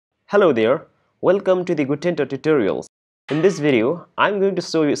Hello there, welcome to the Gutentor tutorials. In this video, I'm going to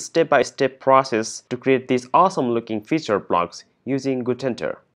show you a step-by-step process to create these awesome looking feature blocks using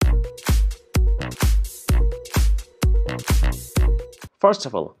Gutentor. First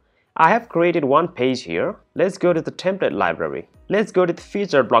of all, I have created one page here. Let's go to the template library. Let's go to the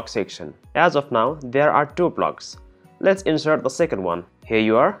feature block section. As of now, there are two blocks. Let's insert the second one. Here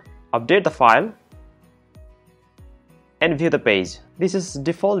you are. Update the file and view the page. This is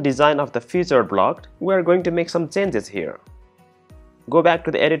default design of the feature block. We are going to make some changes here. Go back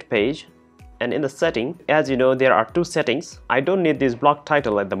to the edit page, and in the setting, as you know, there are two settings. I don't need this block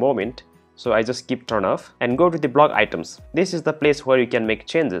title at the moment, so I just keep turn off and go to the block items. This is the place where you can make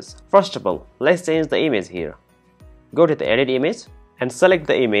changes. First of all, let's change the image here. Go to the edit image and select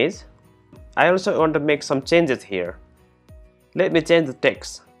the image. I also want to make some changes here. Let me change the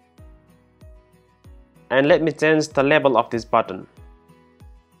text. And let me change the label of this button.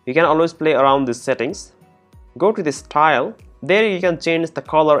 You can always play around these settings. Go to the style. There you can change the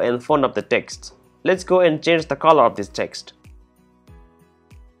color and font of the text. Let's go and change the color of this text.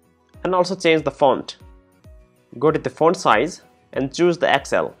 And also change the font. Go to the font size and choose the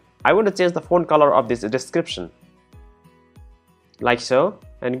XL. I want to change the font color of this description. Like so.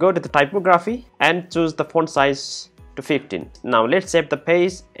 And go to the typography and choose the font size to 15. Now let's save the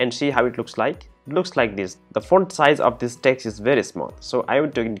page and see how it looks like. It looks like this. The font size of this text is very small, so I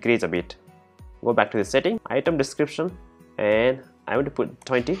want to increase a bit. Go back to the setting, item description, and I want to put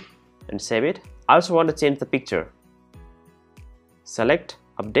 20 and save it. I also want to change the picture. Select,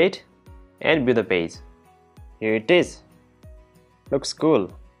 update, and view the page. Here it is. Looks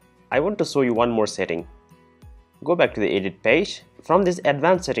cool. I want to show you one more setting. Go back to the edit page. From this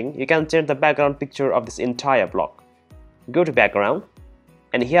advanced setting, you can change the background picture of this entire block. Go to background,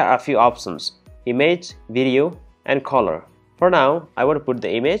 and here are a few options. Image, video, and color. For now, I want to put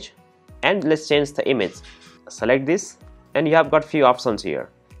the image, and let's change the image. Select this, and you have got few options here.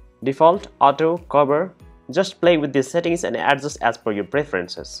 Default, auto, cover. Just play with these settings and adjust as per your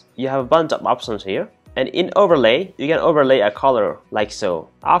preferences. You have a bunch of options here. And in overlay, you can overlay a color like so.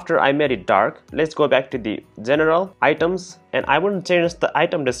 After I made it dark, let's go back to the general items, and I want to change the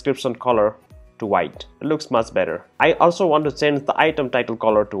item description color to white. It looks much better. I also want to change the item title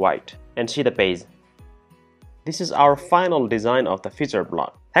color to white and see the page. This is our final design of the feature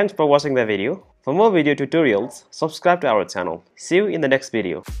block. Thanks for watching the video. For more video tutorials, subscribe to our channel. See you in the next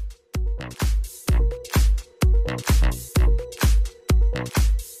video.